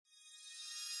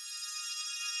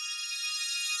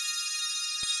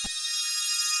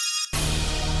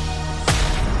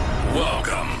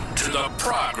the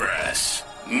Progress,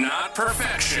 Not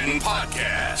Perfection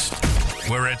podcast,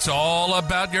 where it's all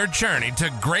about your journey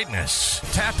to greatness.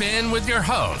 Tap in with your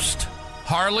host,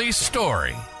 Harley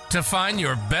Story, to find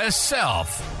your best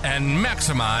self and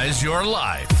maximize your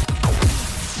life.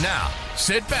 Now,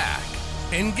 sit back,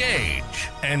 engage,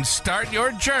 and start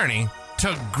your journey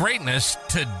to greatness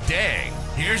today.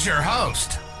 Here's your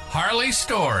host, Harley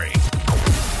Story.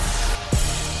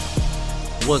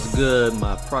 What's good,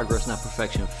 my Progress Not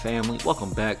Perfection family?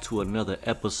 Welcome back to another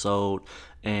episode,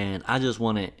 and I just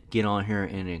want to get on here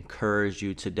and encourage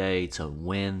you today to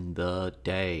win the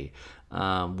day.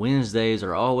 Wednesdays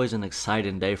are always an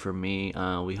exciting day for me.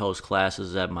 We host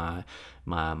classes at my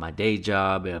day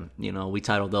job, and we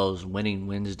title those Winning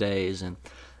Wednesdays, and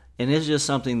it's just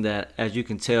something that, as you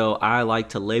can tell, I like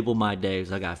to label my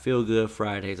days. I got Feel Good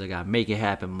Fridays, I got Make It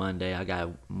Happen Monday, I got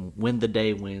Win the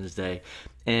Day Wednesday,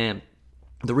 and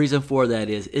the reason for that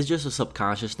is it's just a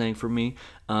subconscious thing for me,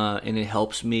 and it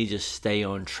helps me just stay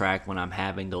on track when I'm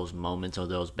having those moments or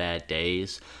those bad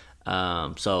days.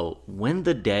 So win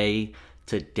the day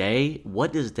today,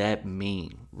 what does that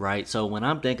mean, right? So when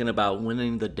I'm thinking about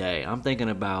winning the day, I'm thinking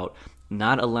about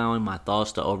not allowing my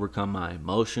thoughts to overcome my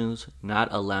emotions, not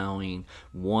allowing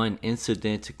one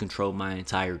incident to control my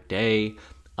entire day,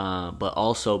 but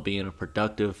also being a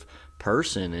productive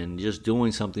person and just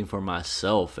doing something for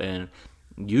myself. And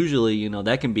usually,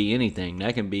 that can be anything.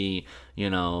 That can be,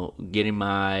 getting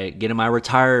my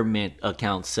retirement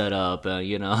account set up,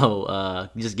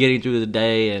 just getting through the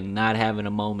day and not having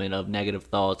a moment of negative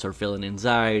thoughts or feeling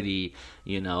anxiety,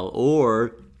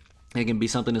 or it can be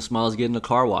something as small as getting a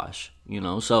car wash,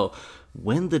 So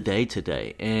win the day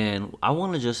today. And I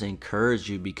want to just encourage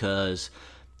you because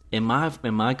in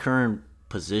my current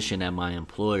position at my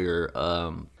employer,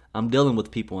 I'm dealing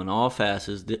with people in all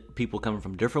facets, people coming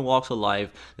from different walks of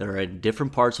life that are at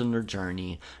different parts in their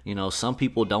journey. Some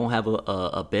people don't have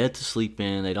a bed to sleep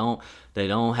in. They don't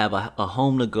have a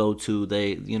home to go to.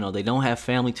 They don't have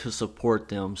family to support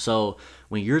them. So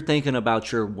when you're thinking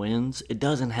about your wins, it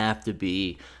doesn't have to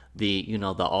be the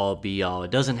all be all.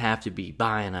 It doesn't have to be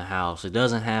buying a house. It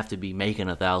doesn't have to be making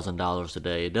 $1,000 a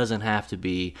day. It doesn't have to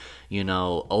be,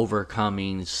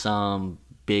 overcoming some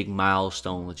big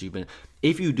milestone that you've been.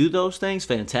 If you do those things,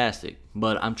 fantastic.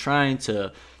 But I'm trying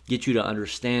to get you to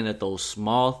understand that those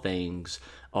small things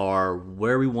are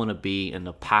where we want to be in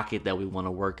the pocket that we want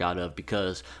to work out of.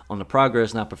 Because on the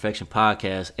Progress Not Perfection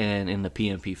podcast and in the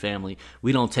PNP family,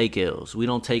 we don't take L's, we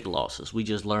don't take losses. We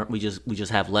just learn. We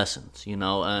just have lessons,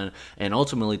 and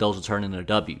ultimately those will turn into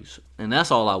W's. And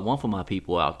that's all I want for my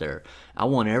people out there. I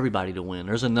want everybody to win.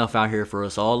 There's enough out here for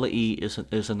us all to eat.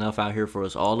 It's enough out here for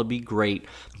us all to be great.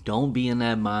 Don't be in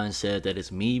that mindset that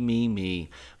it's me,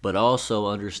 but also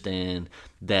understand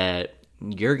that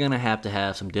you're going to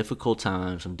have some difficult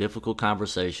times, some difficult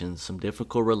conversations, some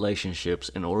difficult relationships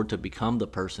in order to become the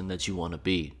person that you want to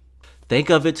be. Think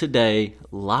of it today,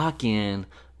 lock in,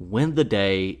 win the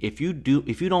day. If you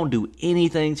don't do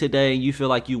anything today, you feel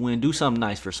like you win, do something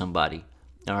nice for somebody.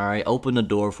 All right, open the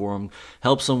door for them,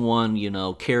 help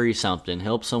someone, carry something,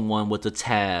 help someone with a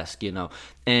task,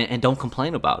 and don't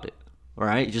complain about it. All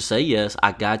right, just say yes,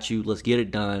 I got you, let's get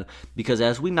it done. Because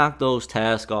as we knock those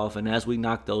tasks off and as we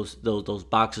knock those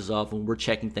boxes off and we're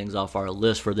checking things off our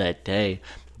list for that day,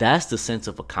 that's the sense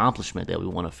of accomplishment that we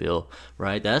want to feel,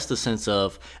 right? That's the sense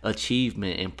of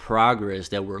achievement and progress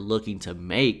that we're looking to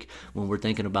make when we're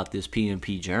thinking about this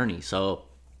PNP journey. So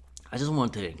I just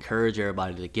want to encourage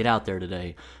everybody to get out there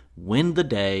today, win the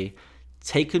day,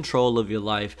 take control of your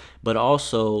life, but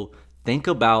also think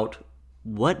about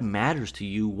what matters to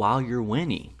you while you're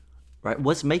winning, right?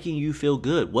 What's making you feel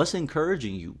good? What's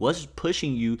encouraging you? What's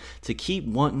pushing you to keep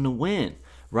wanting to win,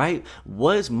 right?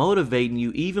 What's motivating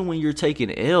you even when you're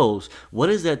taking L's? What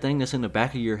is that thing that's in the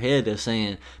back of your head that's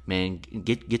saying, man,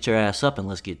 get your ass up and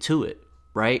let's get to it,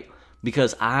 right?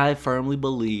 Because I firmly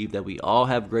believe that we all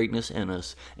have greatness in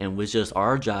us, and it's just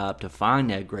our job to find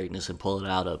that greatness and pull it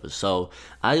out of us. So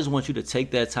I just want you to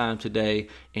take that time today,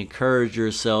 encourage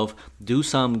yourself, do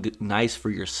something nice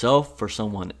for yourself, for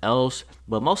someone else,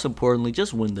 but most importantly,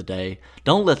 just win the day.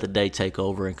 Don't let the day take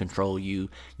over and control you.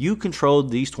 You control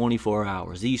these 24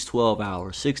 hours, these 12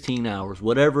 hours, 16 hours,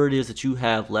 whatever it is that you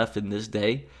have left in this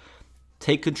day.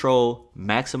 Take control,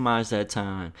 maximize that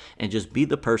time, and just be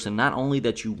the person not only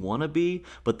that you want to be,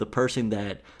 but the person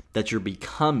that you're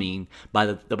becoming by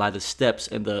the steps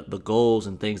and the goals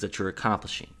and things that you're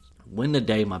accomplishing. Win the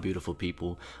day, my beautiful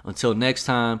people. Until next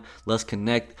time, let's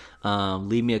connect.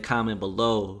 Leave me a comment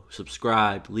below.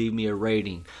 Subscribe. Leave me a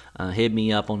rating. Hit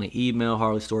me up on the email,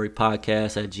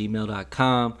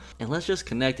 harleystorypodcast@gmail.com. And let's just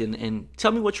connect and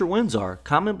tell me what your wins are.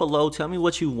 Comment below. Tell me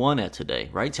what you won at today,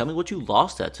 right? Tell me what you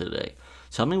lost at today.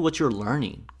 Tell me what you're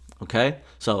learning. Okay?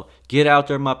 So get out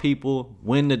there, my people.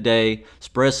 Win the day.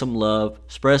 Spread some love.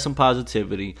 Spread some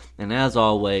positivity. And as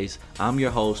always, I'm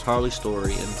your host, Harley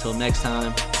Story. And until next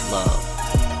time, love.